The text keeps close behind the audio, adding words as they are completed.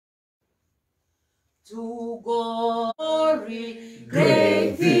to glory.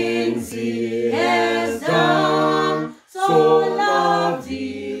 Great things he has done. So loved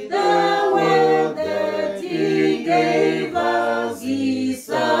he the world that he gave us his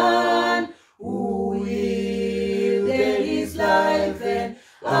Son, who yielded his life and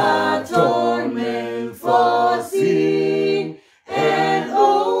atonement for sin, and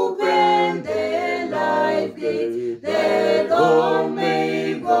opened the life gate that all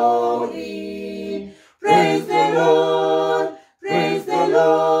may go in. Praise the Lord, praise the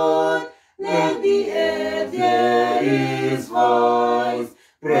Lord, let the earth hear his voice.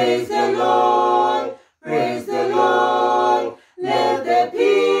 Praise the Lord, praise the Lord, let the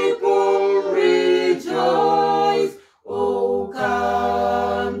people rejoice. Oh,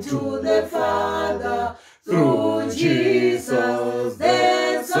 come to the Father through Jesus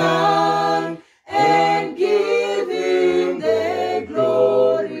the Son, and give him the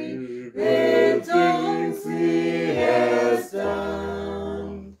glory that things he has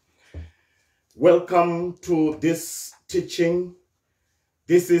done. Welcome to this teaching.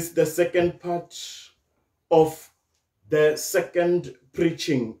 This is the second part of the second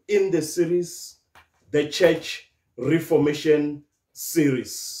preaching in the series, the Church Reformation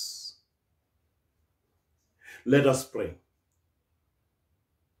series. Let us pray.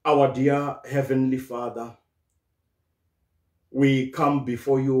 Our dear Heavenly Father, we come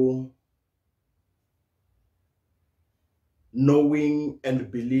before you knowing and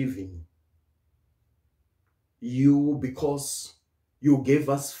believing you because you gave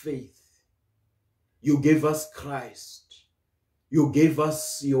us faith. You gave us Christ. You gave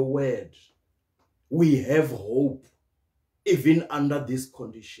us your word. We have hope even under this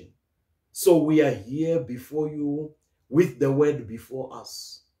condition. So we are here before you with the word before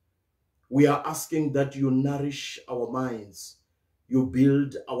us. We are asking that you nourish our minds, you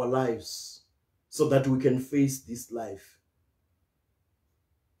build our lives so that we can face this life.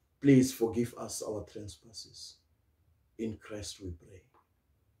 Please forgive us our trespasses. In Christ we pray.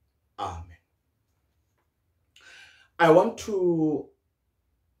 Amen. I want to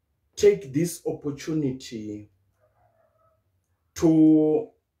take this opportunity to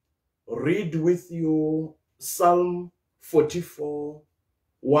read with you Psalm 44,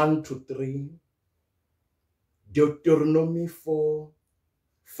 1 to 3, Deuteronomy 4,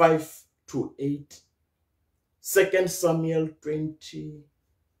 5 to 8, 2 Samuel 20,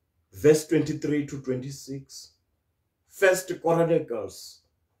 verse 23 to 26, 1 Chronicles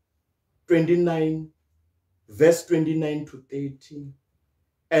 29, verse 29 to 30,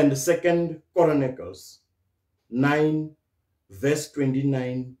 and 2 Chronicles 9, verse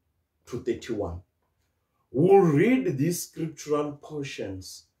 29 to 31. We'll read these scriptural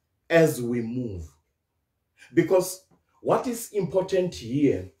portions as we move, because what is important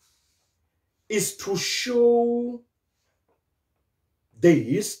here is to show the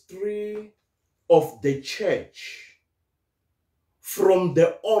history of the church from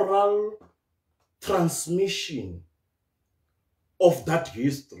the oral transmission of that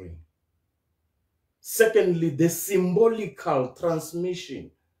history. Secondly, the symbolical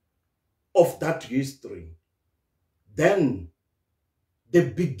transmission of that history. Then, the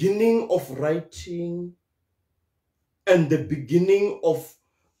beginning of writing and the beginning of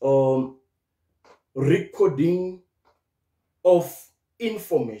recording of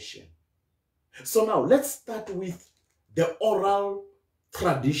information. So now, let's start with the oral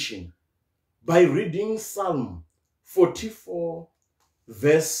tradition by reading Psalm 44,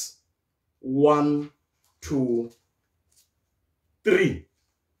 verse 1 to 3.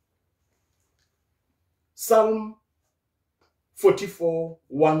 Psalm 44,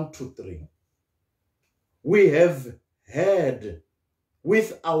 1 to 3. We have heard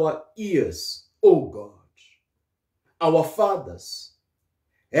with our ears, O God. Our fathers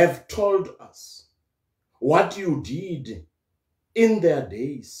have told us what you did in their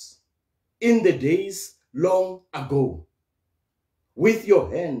days, in the days long ago. With your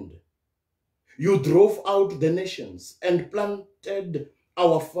hand, you drove out the nations and planted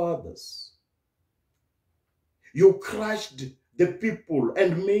our fathers. You crushed the people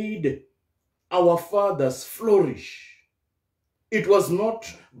and made our fathers flourish. It was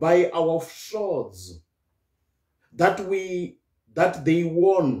not by our swords that they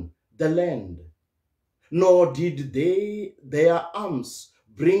won the land, nor did their arms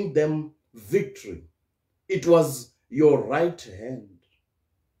bring them victory. It was your right hand,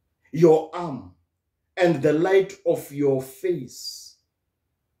 your arm, and the light of your face,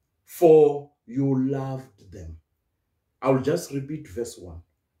 for you loved them. I'll just repeat verse 1.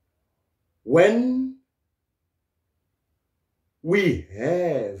 When we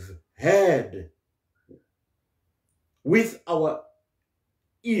have heard with our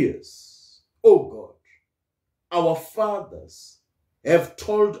ears, oh God. Our fathers have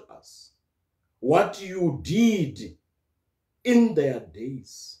told us what you did in their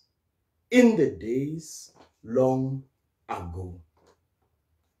days, in the days long ago.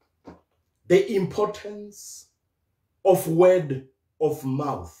 The importance of word of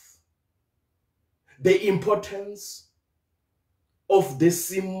mouth, the importance of the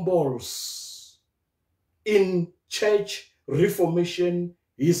symbols in church Reformation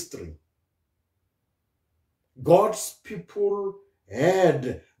history. God's people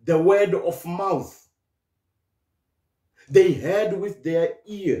had the word of mouth. They heard with their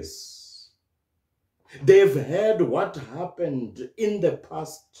ears. They've heard what happened in the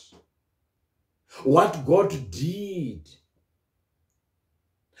past, what God did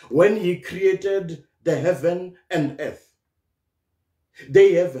when He created the heaven and earth.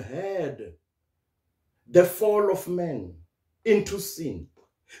 They have heard the fall of man into sin.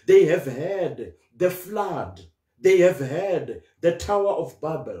 They have heard the flood. They have heard the Tower of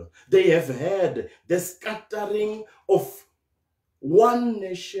Babel. They have heard the scattering of one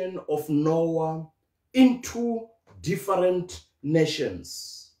nation of Noah into different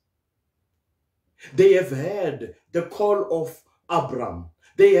nations. They have heard the call of Abraham.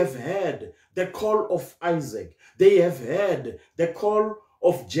 They have heard the call of Isaac. They have heard the call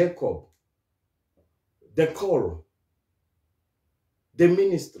of Jacob. The call, the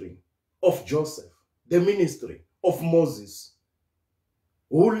ministry of Joseph, the ministry of Moses,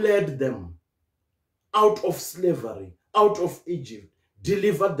 who led them out of slavery, out of Egypt,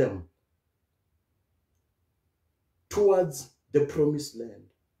 delivered them towards the promised land,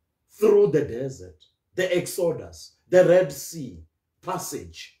 through the desert, the Exodus, the Red Sea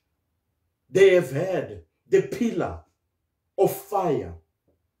passage. They have had the pillar of fire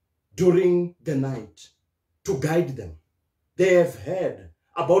during the night to guide them. They have heard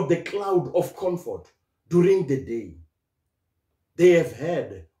about the cloud of comfort during the day. They have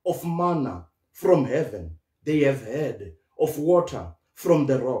heard of manna from heaven. They have heard of water from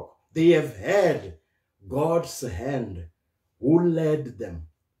the rock. They have heard God's hand who led them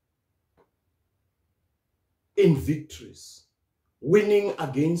in victories, winning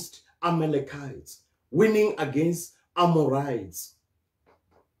against Amalekites, winning against Amorites.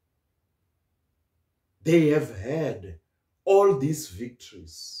 They have had all these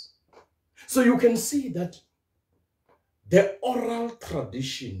victories. So you can see that the oral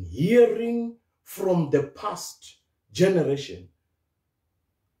tradition, hearing from the past generation,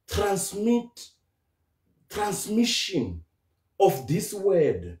 transmission of this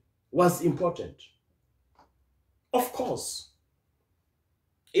word was important. Of course,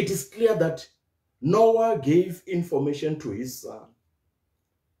 it is clear that Noah gave information to his son.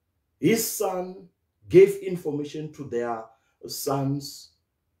 His son gave information to their sons.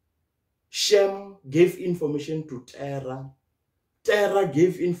 Shem gave information to Terah. Terah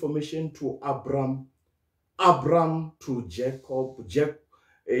gave information to Abram. Abram to Jacob.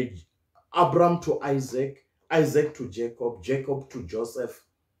 Abram to Isaac. Isaac to Jacob. Jacob to Joseph.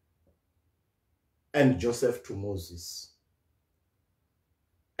 And Joseph to Moses.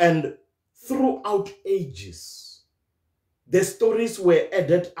 And throughout ages, the stories were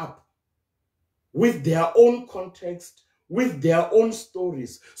added up with their own context, with their own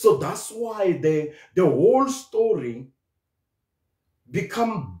stories. So that's why the whole story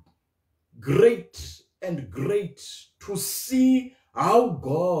become great and great to see how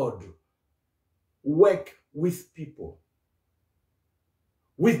God work with people.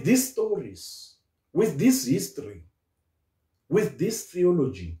 With these stories, with this history, with this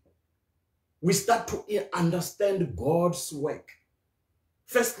theology, we start to understand God's work.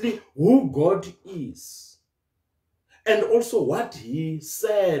 Firstly, who God is, and also what He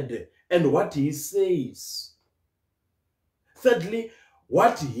said and what He says. Thirdly,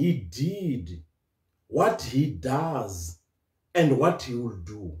 what He did, what He does, and what He will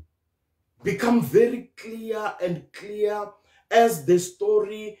do become very clear and clear as the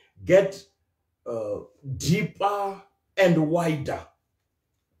story gets deeper and wider.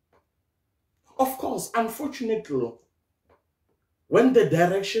 Of course, unfortunately, when the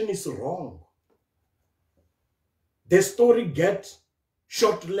direction is wrong, the story gets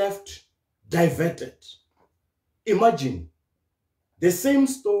short left, diverted. Imagine the same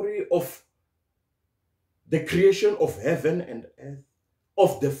story of the creation of heaven and earth,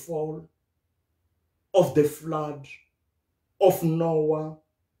 of the fall, of the flood, of Noah.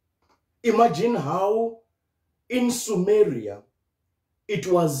 Imagine how in Sumeria it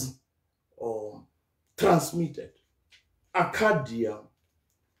was transmitted. Arcadia,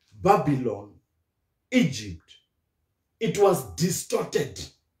 Babylon, Egypt, it was distorted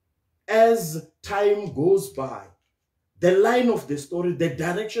as time goes by. The line of the story, the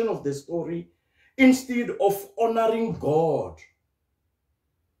direction of the story, instead of honoring God,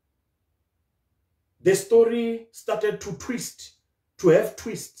 the story started to twist, to have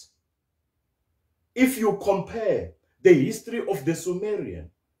twists. If you compare the history of the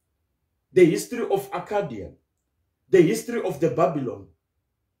Sumerian, the history of Akkadian, the history of the Babylon,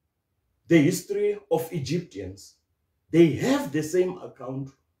 the history of Egyptians, they have the same account,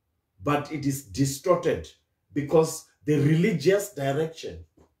 but it is distorted because the religious direction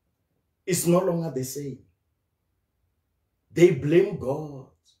is no longer the same. They blame God.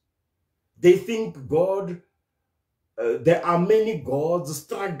 They think God, there are many gods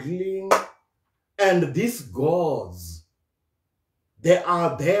struggling, and these gods, they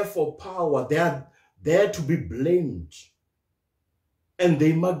are there for power. They are there to be blamed. And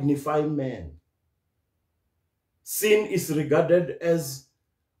they magnify man. Sin is regarded as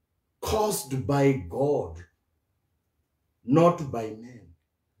caused by God, not by man.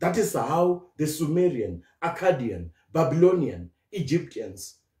 That is how the Sumerian, Akkadian, Babylonian,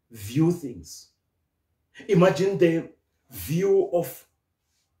 Egyptians view things. Imagine the view of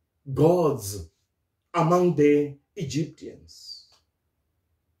gods among the Egyptians.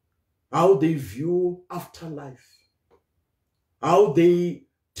 How they view afterlife. How they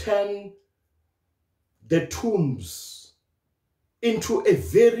turn the tombs into a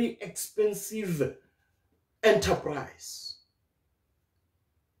very expensive enterprise,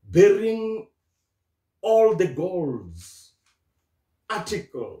 bearing all the golds,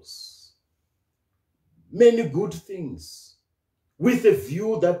 articles, many good things, with a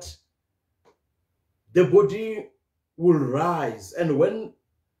view that the body will rise. And when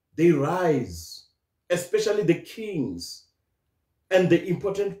they rise, especially the kings and the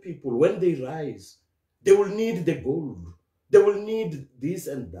important people, when they rise, they will need the gold. They will need this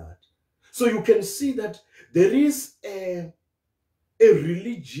and that. So you can see that there is a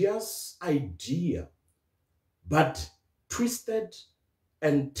religious idea, but twisted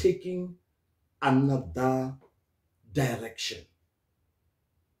and taking another direction.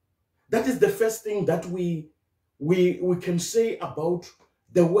 That is the first thing that we can say about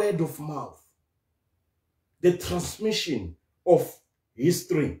the word of mouth, the transmission of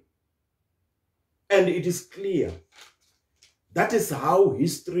history. And it is clear that is how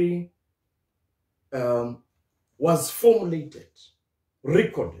history was formulated,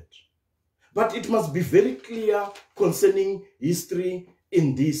 recorded. But it must be very clear concerning history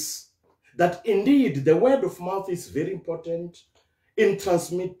in this, that indeed the word of mouth is very important in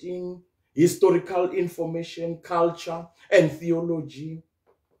transmitting historical information, culture, and theology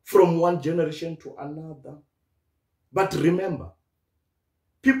from one generation to another. But remember,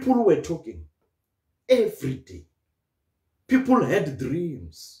 people were talking every day. People had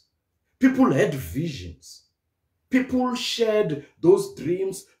dreams. People had visions. People shared those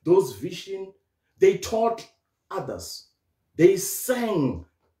dreams, those visions. They taught others. They sang.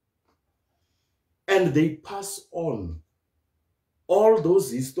 And they passed on all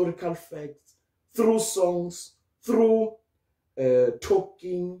those historical facts through songs, through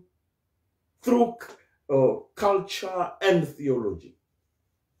talking, through culture and theology.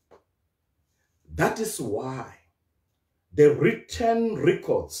 That is why the written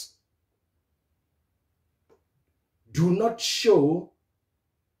records do not show,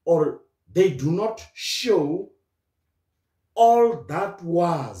 or they do not show all that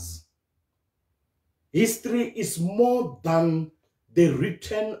was. History is more than the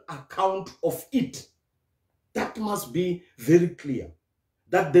written account of it. That must be very clear,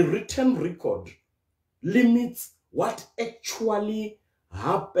 that the written record limits what actually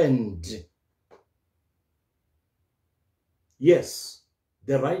happened. Yes,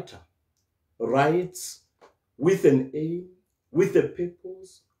 the writer writes with an aim, with a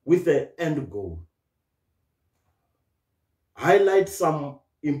purpose, with an end goal. Highlight some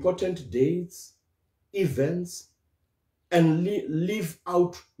important dates, events, and leave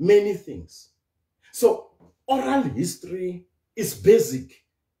out many things. So oral history is basic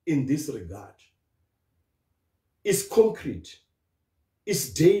in this regard. It's concrete, it's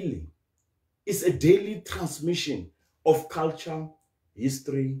daily, it's a daily transmission of culture,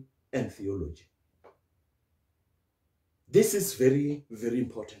 history, and theology. This is very, very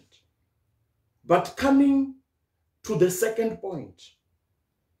important. But coming to the second point,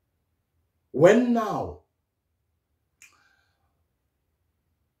 when now,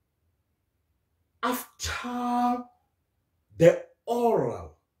 after the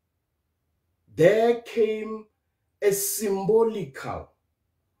oral, there came a symbolical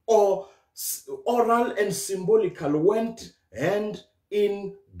or oral and symbolical went hand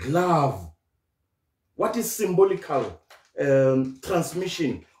in glove. What is symbolical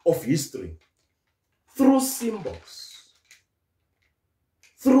transmission of history? Through symbols,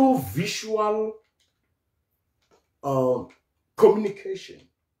 through visual communication.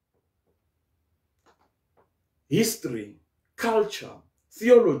 History, culture,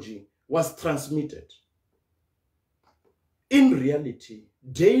 theology was transmitted. In reality,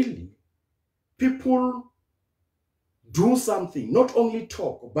 daily, people do something, not only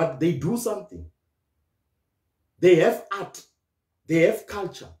talk, but they do something. They have art, they have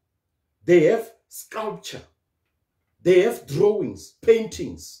culture, they have sculpture, they have drawings,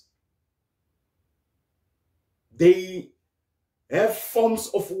 paintings. They have forms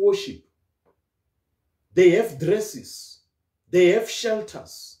of worship. They have dresses. They have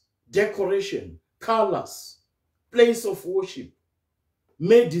shelters, decoration, colors, place of worship,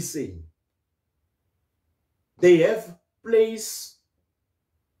 medicine. They have place,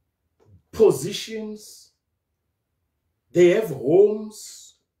 positions. They have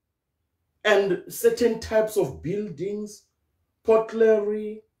homes and certain types of buildings,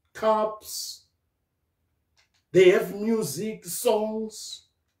 pottery, cups. They have music, songs,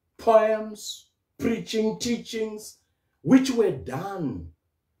 poems, preaching, teachings, which were done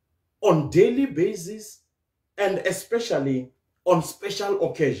on daily basis and especially on special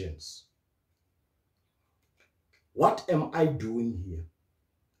occasions. What am I doing here?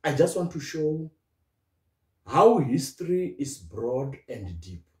 I just want to show how history is broad and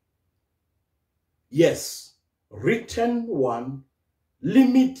deep. Yes, written one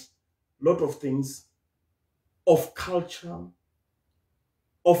limit lot of things of culture,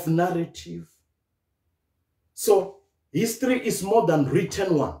 of narrative. So history is more than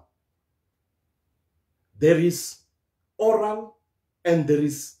written one. There is oral and there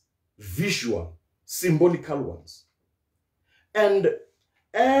is visual, symbolical ones. And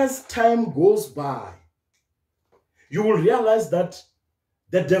as time goes by, you will realize that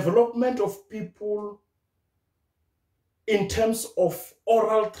the development of people in terms of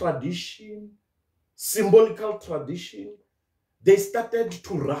oral tradition, symbolical tradition, they started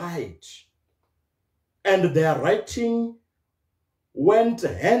to write. And their writing went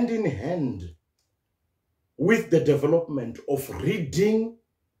hand in hand with the development of reading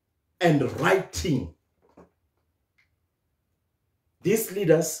and writing. This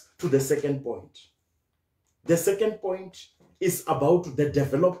leads us to the second point. The second point is about the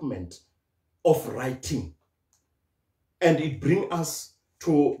development of writing. And it brings us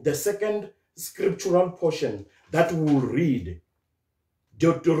to the second scriptural portion that we will read.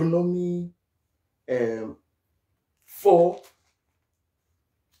 Deuteronomy 4,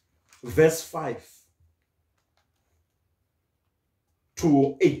 verse 5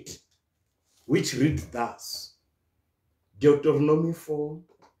 to 8, which reads thus. Deuteronomy 4,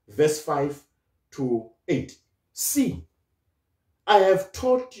 verse 5 to 8. See, I have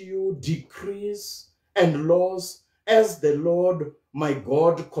taught you decrees and laws as the Lord my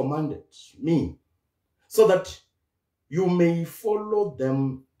God commanded me, so that you may follow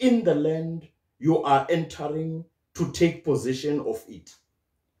them in the land you are entering to take possession of it.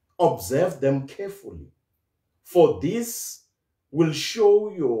 Observe them carefully, for this will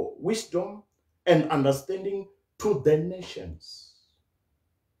show your wisdom and understanding to the nations,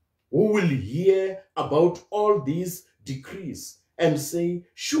 who will hear about all these decrees and say,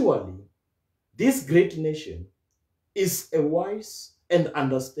 surely this great nation is a wise and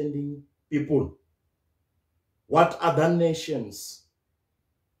understanding people. What other nations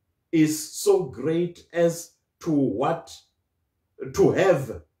is so great as to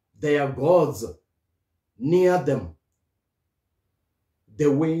have their gods near them,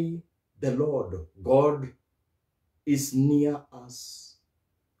 the way the Lord God is near us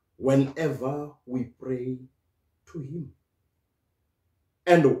whenever we pray to him.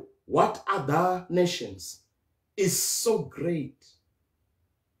 And what other nations is so great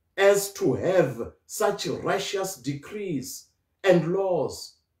as to have such righteous decrees and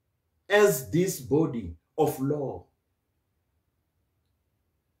laws as this body of law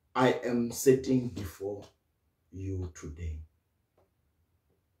I am setting before you today?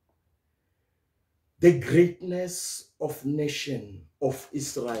 The greatness of nation of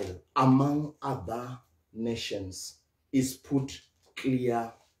Israel among other nations is put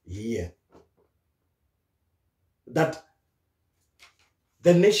clear here. That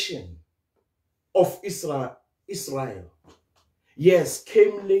the nation of Israel, yes,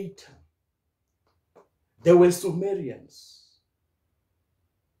 came later. There were Sumerians,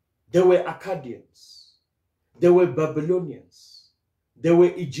 there were Akkadians, there were Babylonians, there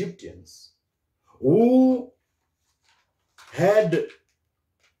were Egyptians who had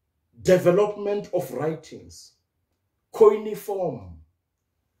development of writings, cuneiform,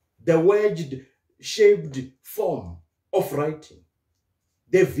 the wedge-shaped form of writing,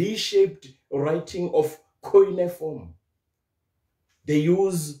 the V-shaped writing of cuneiform, the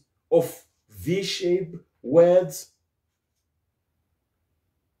use of V-shaped words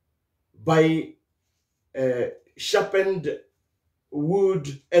by sharpened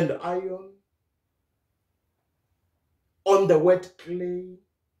wood and iron on the wet clay,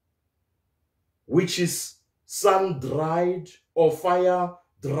 which is sun-dried or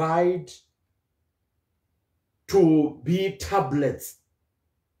fire-dried to be tablets.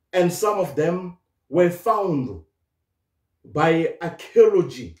 And some of them were found by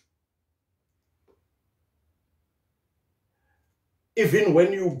archaeology. Even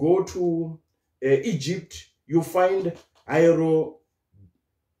when you go to Egypt, you find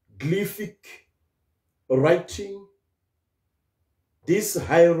hieroglyphic writing. These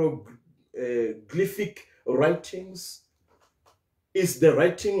hieroglyphic writings is the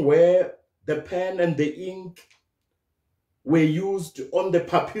writing where the pen and the ink were used on the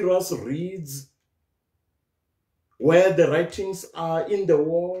papyrus reeds, where the writings are in the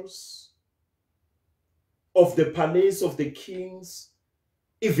walls of the palace of the kings,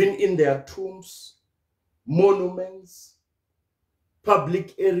 even in their tombs, monuments,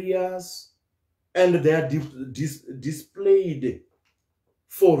 public areas, and they are displayed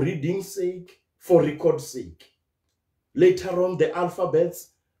for reading's sake, for record's sake. Later on, the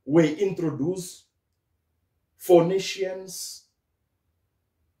alphabets were introduced. Phoenicians,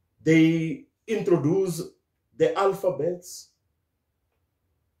 they introduced the alphabets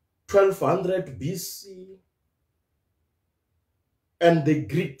 1200 BC, and the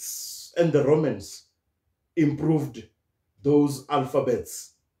Greeks and the Romans improved those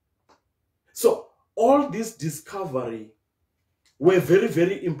alphabets. So all this discovery were very,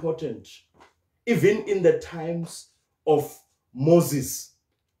 very important, even in the times of Moses.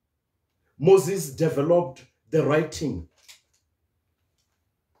 Moses developed the writing.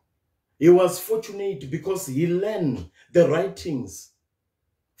 He was fortunate because he learned the writings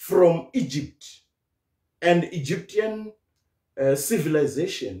from Egypt, and Egyptian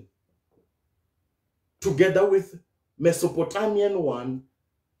civilization, together with Mesopotamian one,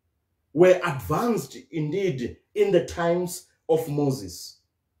 were advanced indeed in the times of Moses.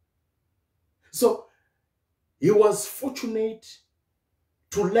 So he was fortunate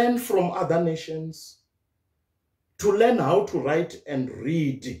to learn from other nations, to learn how to write and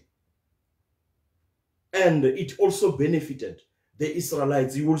read. And it also benefited the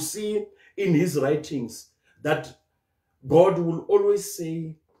Israelites. You will see in his writings that God will always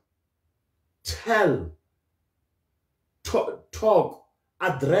say, tell, talk,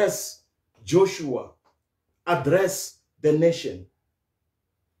 address Joshua, address the nation.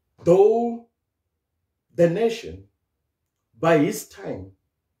 Though the nation, by his time,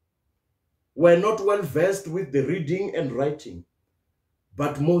 were not well versed with the reading and writing,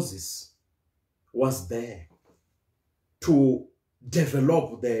 but Moses was there to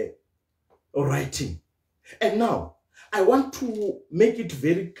develop the writing. And now, I want to make it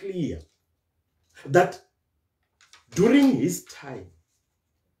very clear that during his time,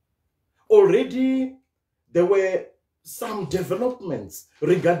 already there were some developments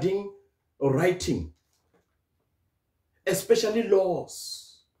regarding writing, especially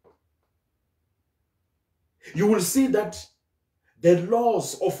laws. You will see that the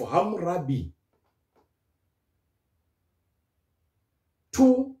laws of Hammurabi,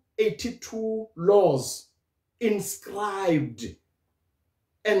 282 laws inscribed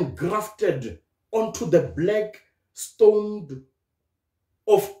and grafted onto the black stone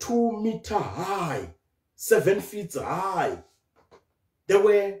of 2 meters high, 7 feet high. There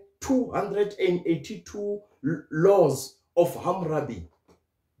were 282 laws of Hammurabi,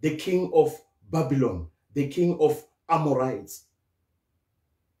 the king of Babylon, the king of Amorites.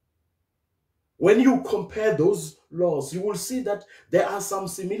 When you compare those laws, you will see that there are some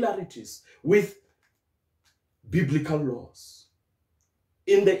similarities with biblical laws.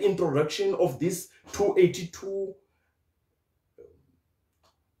 In the introduction of these 282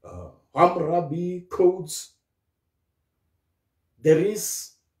 Hammurabi codes, there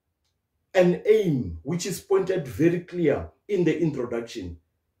is an aim which is pointed very clear in the introduction,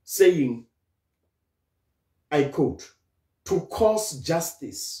 saying, I quote, to cause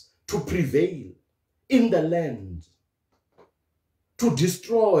justice to prevail in the land, to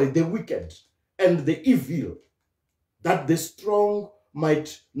destroy the wicked and the evil, that the strong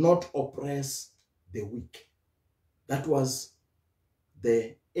might not oppress the weak. That was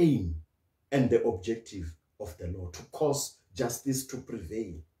the aim and the objective of the law, to cause justice to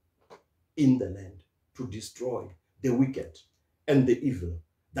prevail in the land, to destroy the wicked and the evil,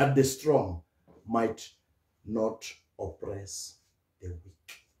 that the strong might not oppress the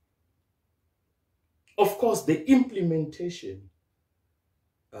weak. Of course, the implementation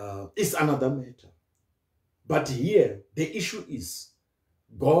is another matter. But here, the issue is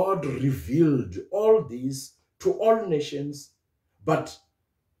God revealed all these to all nations, but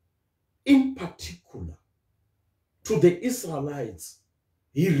in particular to the Israelites,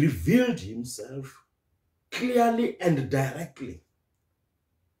 he revealed himself clearly and directly.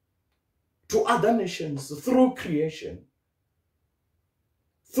 To other nations through creation,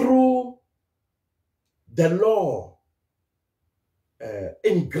 through the law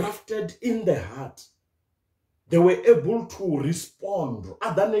engrafted in the heart. They were able to respond,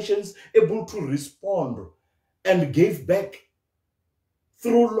 other nations able to respond and gave back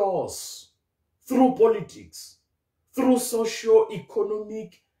through laws, through politics, through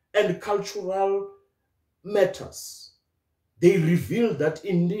socio-economic and cultural matters. They reveal that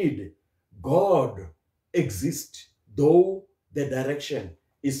indeed God exists, though the direction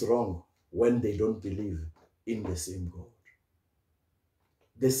is wrong when they don't believe in the same God.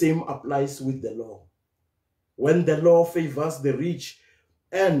 The same applies with the law. When the law favors the rich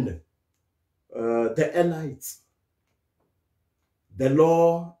and the elites, the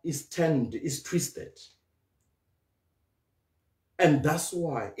law is twisted. And that's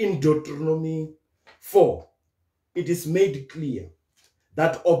why in Deuteronomy 4, it is made clear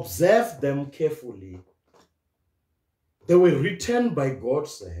that observe them carefully. They were written by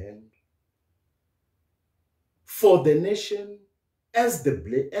God's hand for the nation as a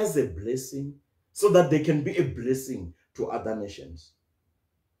blessing, so that they can be a blessing to other nations.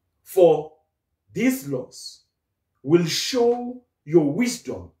 For these laws will show your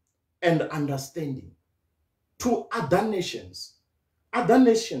wisdom and understanding to other nations. Other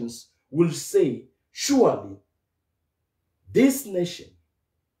nations will say, surely this nation,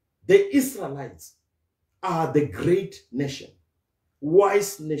 the Israelites, are the great nation,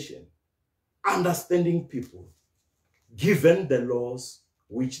 wise nation, understanding people, given the laws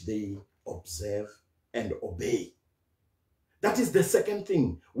which they observe and obey. That is the second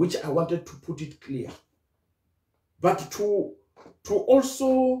thing which I wanted to put it clear. But to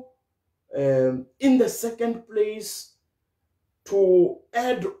also, in the second place, to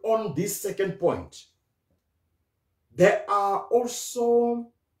add on this second point, there are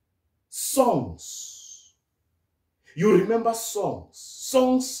also songs. You remember songs.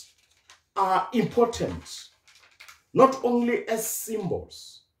 Songs are important, not only as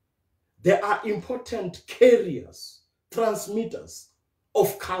symbols. They are important carriers, transmitters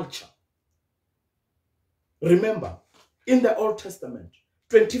of culture. Remember, in the Old Testament,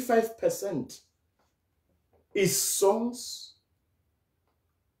 25% is songs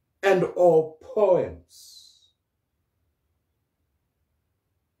and or poems.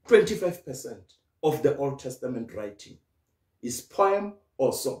 25% of the Old Testament writing is poem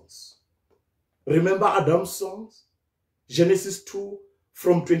or songs. Remember Adam's songs? Genesis 2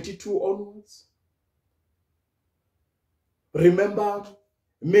 from 22 onwards. Remember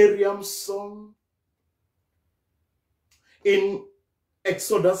Miriam's song in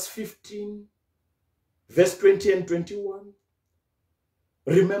Exodus 15, verse 20 and 21.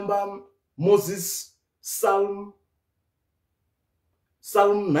 Remember Moses' Psalm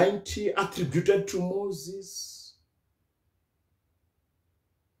 90 attributed to Moses.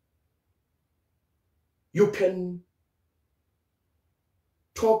 You can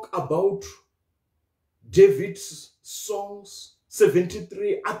talk about David's songs,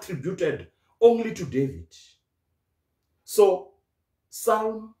 73 attributed only to David. So,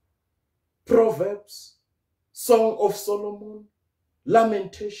 Psalm, Proverbs, Song of Solomon,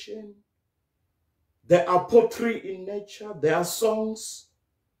 Lamentation, there are poetry in nature, there are songs,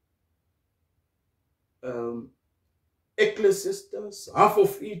 Ecclesiastes, half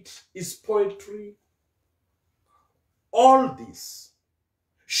of it is poetry. All this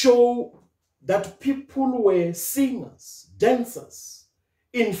show that people were singers, dancers,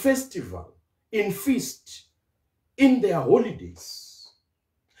 in festival, in feast, in their holidays.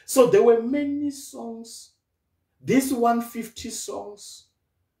 So there were many songs. These 150 songs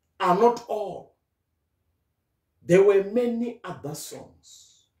are not all. There were many other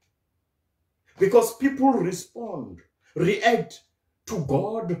songs. Because people react to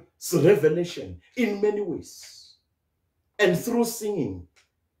God's revelation in many ways. And through singing,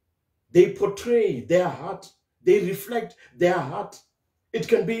 they portray their heart, they reflect their heart. It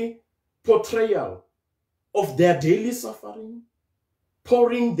can be portrayal of their daily suffering.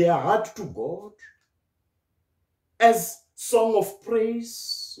 pouring their heart to God as song of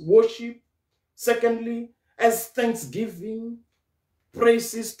praise, worship. Secondly, as thanksgiving,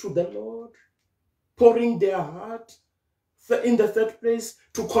 praises to the Lord, pouring their heart. In the third place,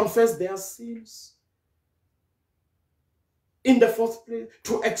 to confess their sins. In the fourth place,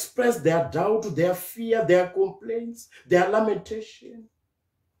 to express their doubt, their fear, their complaints, their lamentation.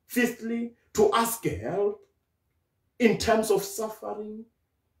 Fifthly, to ask help in times of suffering,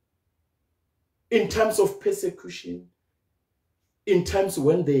 in times of persecution, in times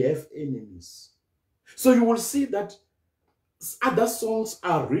when they have enemies. So you will see that other songs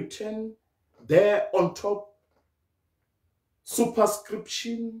are written there on top,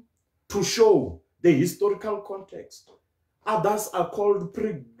 superscription, to show the historical context. Others are called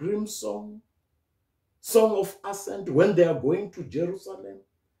pilgrim song, song of ascent when they are going to Jerusalem.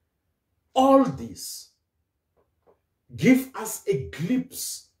 All these give us a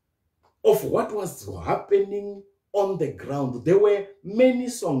glimpse of what was happening on the ground. There were many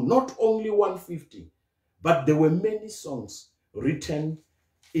songs, not only 150, but there were many songs written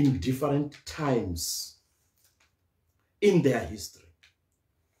in different times in their history.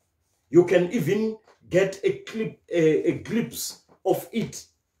 You can even get a glimpse of it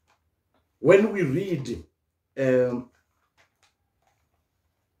when we read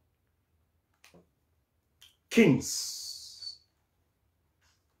Kings.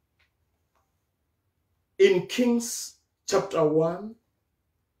 In Kings chapter 1,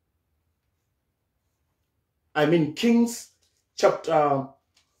 Kings chapter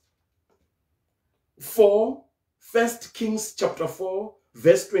 4, 1 Kings chapter 4,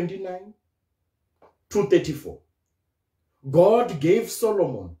 verse 29 to 34. God gave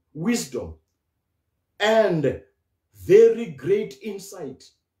Solomon wisdom and very great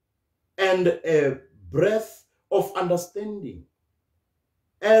insight and a breadth of understanding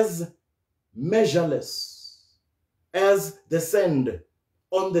as measureless as the sand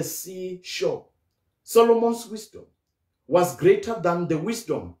on the seashore. Solomon's wisdom was greater than the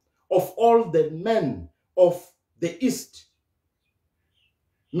wisdom of all the men of the east,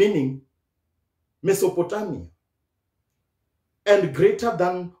 meaning Mesopotamia, and greater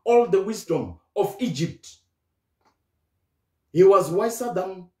than all the wisdom of Egypt. He was wiser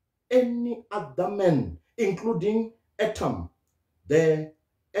than any other man, including Etam, the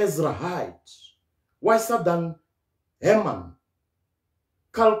Ezrahite, wiser than Heman,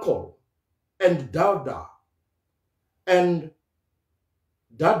 Kalkol, and Dada, and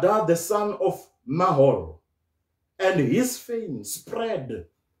Dada the son of Mahol, and his fame spread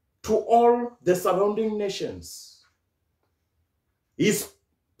to all the surrounding nations. He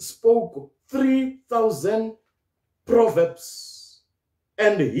spoke 3,000 proverbs,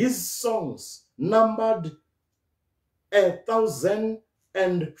 and his songs numbered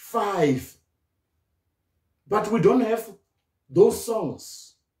 1,005. But we don't have those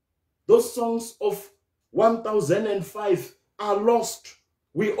songs. Those songs of 1,005 are lost.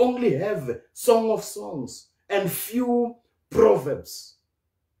 We only have Song of Songs and few proverbs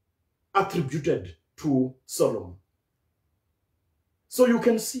attributed to Solomon. So you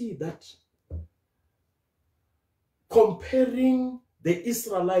can see that comparing the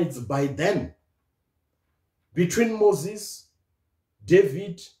Israelites by then, between Moses,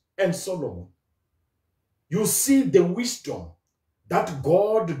 David, and Solomon, you see the wisdom that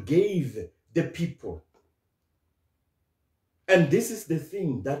God gave the people. And this is the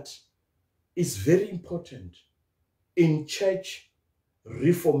thing that is very important in church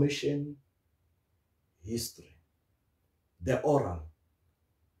Reformation history. The oral,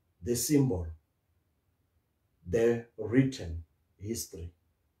 the symbol, the written history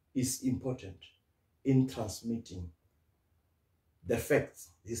is important in transmitting the facts,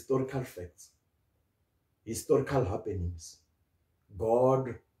 historical happenings,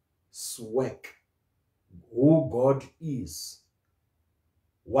 God's work, who God is,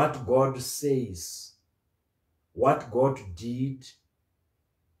 what God says, what God did,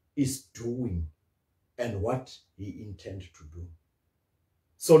 is doing, and what he intended to do.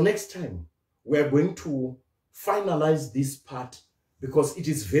 So next time, we are going to finalize this part because it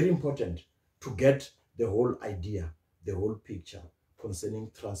is very important to get the whole idea, the whole picture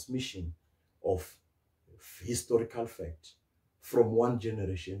concerning transmission of historical fact from one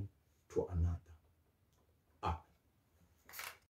generation to another.